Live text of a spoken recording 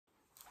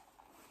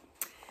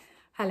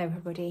Hello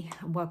everybody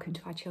and welcome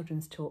to our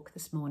children's talk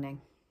this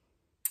morning.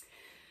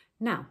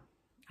 Now,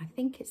 I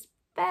think it's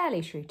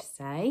fairly true to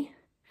say,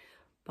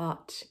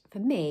 but for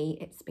me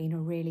it's been a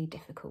really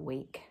difficult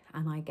week,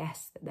 and I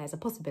guess that there's a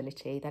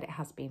possibility that it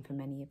has been for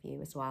many of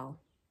you as well.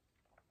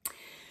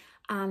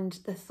 And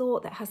the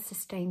thought that has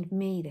sustained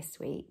me this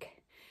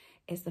week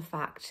is the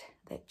fact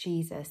that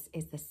Jesus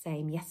is the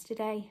same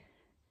yesterday,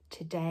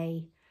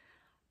 today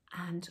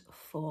and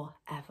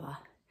forever.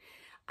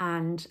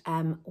 And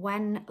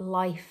when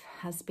life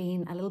has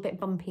been a little bit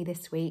bumpy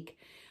this week,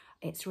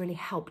 it's really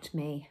helped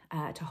me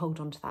to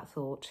hold on to that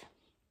thought.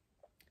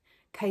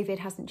 COVID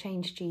hasn't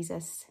changed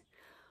Jesus.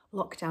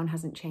 Lockdown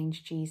hasn't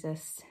changed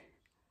Jesus.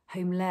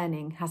 Home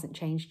learning hasn't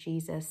changed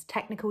Jesus.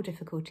 Technical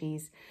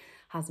difficulties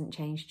hasn't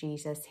changed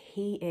Jesus.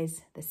 He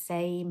is the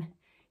same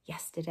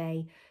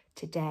yesterday,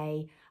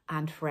 today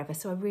and forever.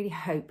 So I really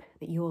hope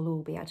that you'll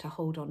all be able to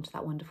hold on to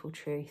that wonderful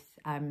truth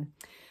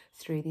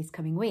through these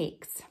coming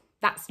weeks.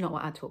 That's not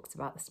what our talk's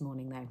about this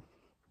morning, though.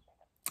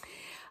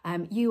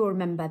 You will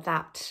remember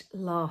that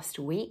last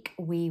week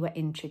we were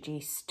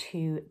introduced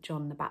to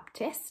John the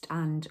Baptist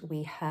and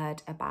we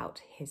heard about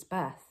his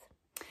birth.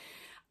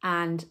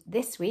 And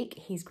this week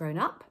he's grown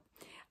up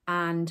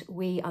and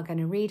we are going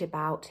to read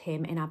about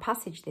him in our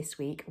passage this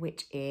week,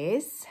 which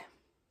is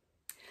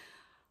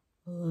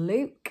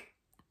Luke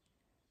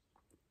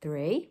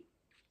 3,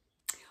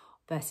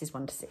 verses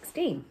 1 to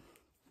 16.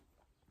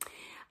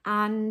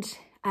 And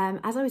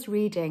as I was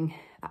reading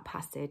that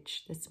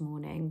passage this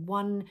morning,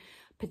 one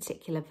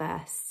particular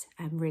verse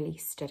really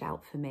stood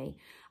out for me,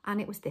 and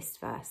it was this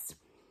verse.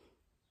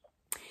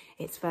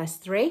 It's verse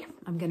 3.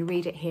 I'm going to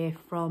read it here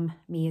from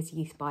Mia's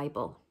Youth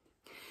Bible,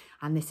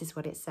 and this is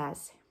what it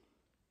says.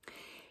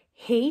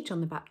 He, John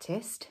the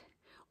Baptist,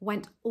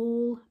 went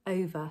all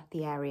over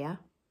the area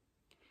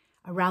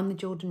around the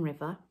Jordan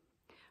River,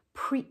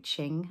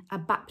 preaching a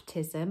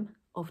baptism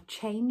of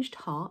changed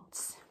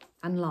hearts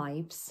and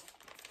lives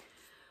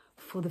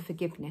for the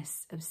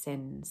forgiveness of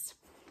sins.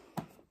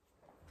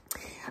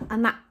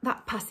 And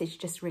that passage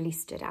just really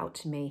stood out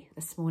to me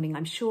this morning.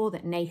 I'm sure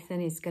that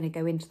Nathan is going to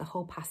go into the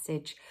whole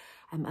passage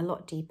a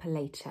lot deeper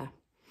later.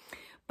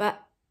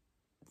 But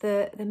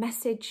the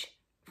message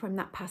from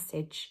that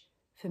passage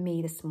for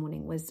me this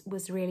morning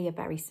was really a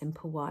very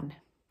simple one.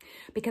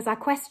 Because our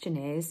question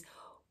is,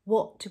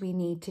 what do we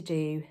need to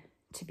do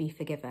to be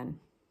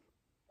forgiven?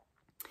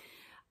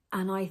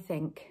 And I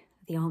think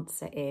the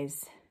answer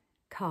is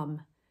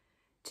come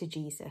to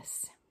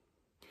Jesus.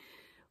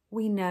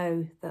 We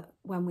know that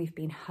when we've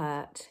been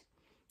hurt,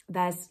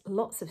 there's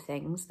lots of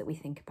things that we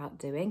think about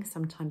doing.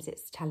 Sometimes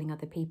it's telling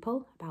other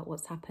people about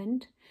what's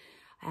happened.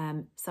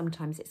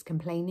 Sometimes it's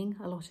complaining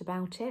a lot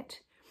about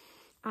it.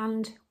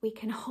 And we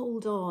can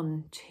hold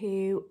on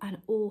to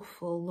an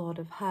awful lot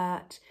of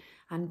hurt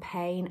and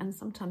pain and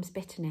sometimes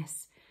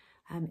bitterness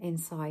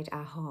inside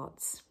our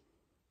hearts.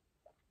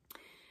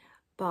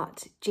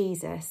 But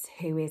Jesus,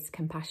 who is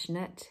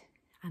compassionate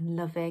and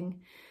loving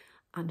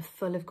and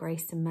full of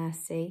grace and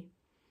mercy,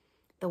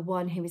 the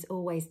one who is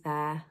always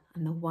there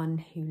and the one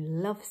who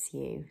loves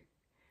you,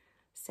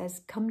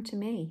 says, come to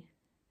me,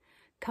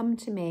 tell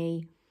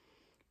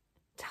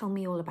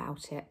me all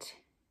about it,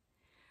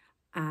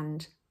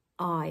 and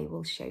I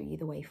will show you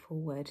the way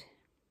forward.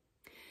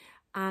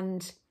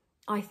 And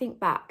I think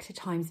back to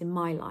times in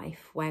my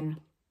life when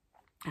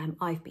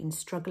I've been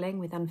struggling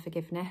with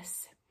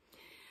unforgiveness,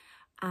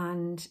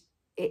 and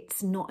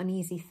it's not an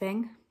easy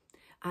thing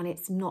and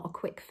it's not a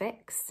quick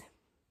fix.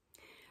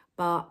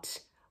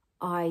 But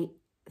I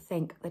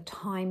think the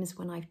times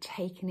when I've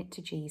taken it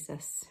to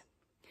Jesus,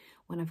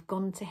 when I've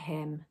gone to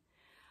him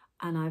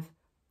and I've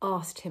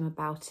asked him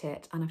about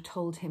it and I've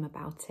told him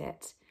about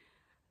it,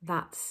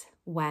 that's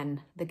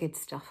when the good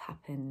stuff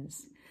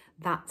happens.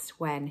 That's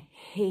when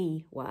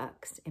he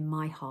works in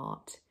my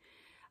heart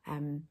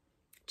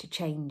to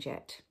change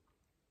it.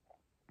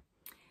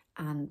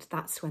 And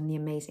that's when the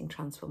amazing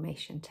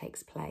transformation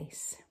takes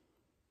place.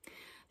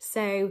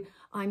 So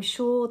I'm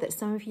sure that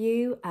some of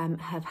you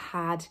have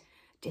had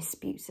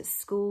disputes at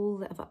school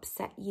that have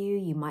upset you.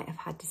 You might have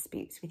had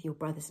disputes with your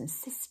brothers and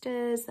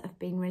sisters that have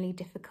been really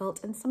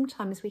difficult. And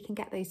sometimes we can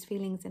get those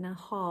feelings in our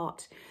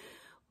heart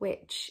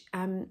which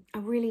are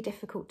really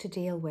difficult to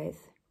deal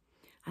with.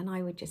 And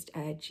I would just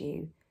urge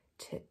you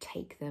to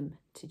take them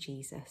to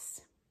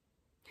Jesus.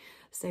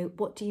 So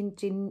what do you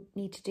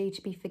need to do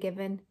to be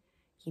forgiven?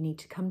 You need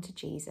to come to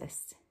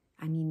Jesus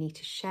and you need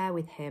to share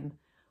with him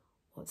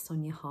what's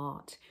on your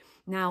heart.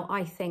 Now,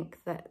 I think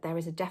that there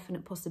is a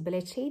definite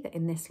possibility that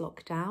in this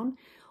lockdown,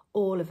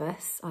 all of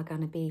us are going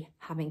to be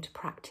having to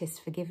practice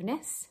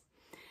forgiveness,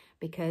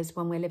 because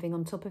when we're living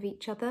on top of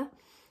each other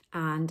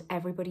and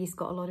everybody's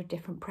got a lot of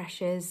different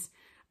pressures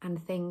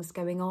and things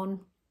going on,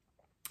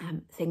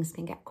 things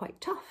can get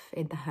quite tough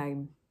in the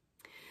home.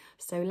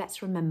 So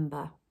let's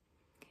remember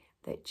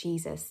that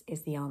Jesus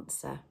is the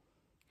answer,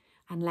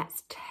 and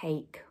let's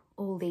take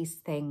all these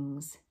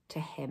things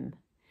to him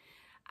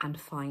and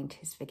find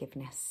his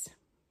forgiveness.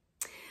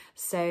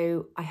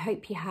 So I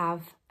hope you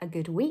have a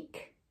good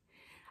week,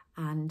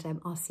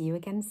 and I'll see you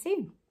again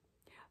soon.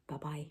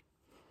 Bye-bye.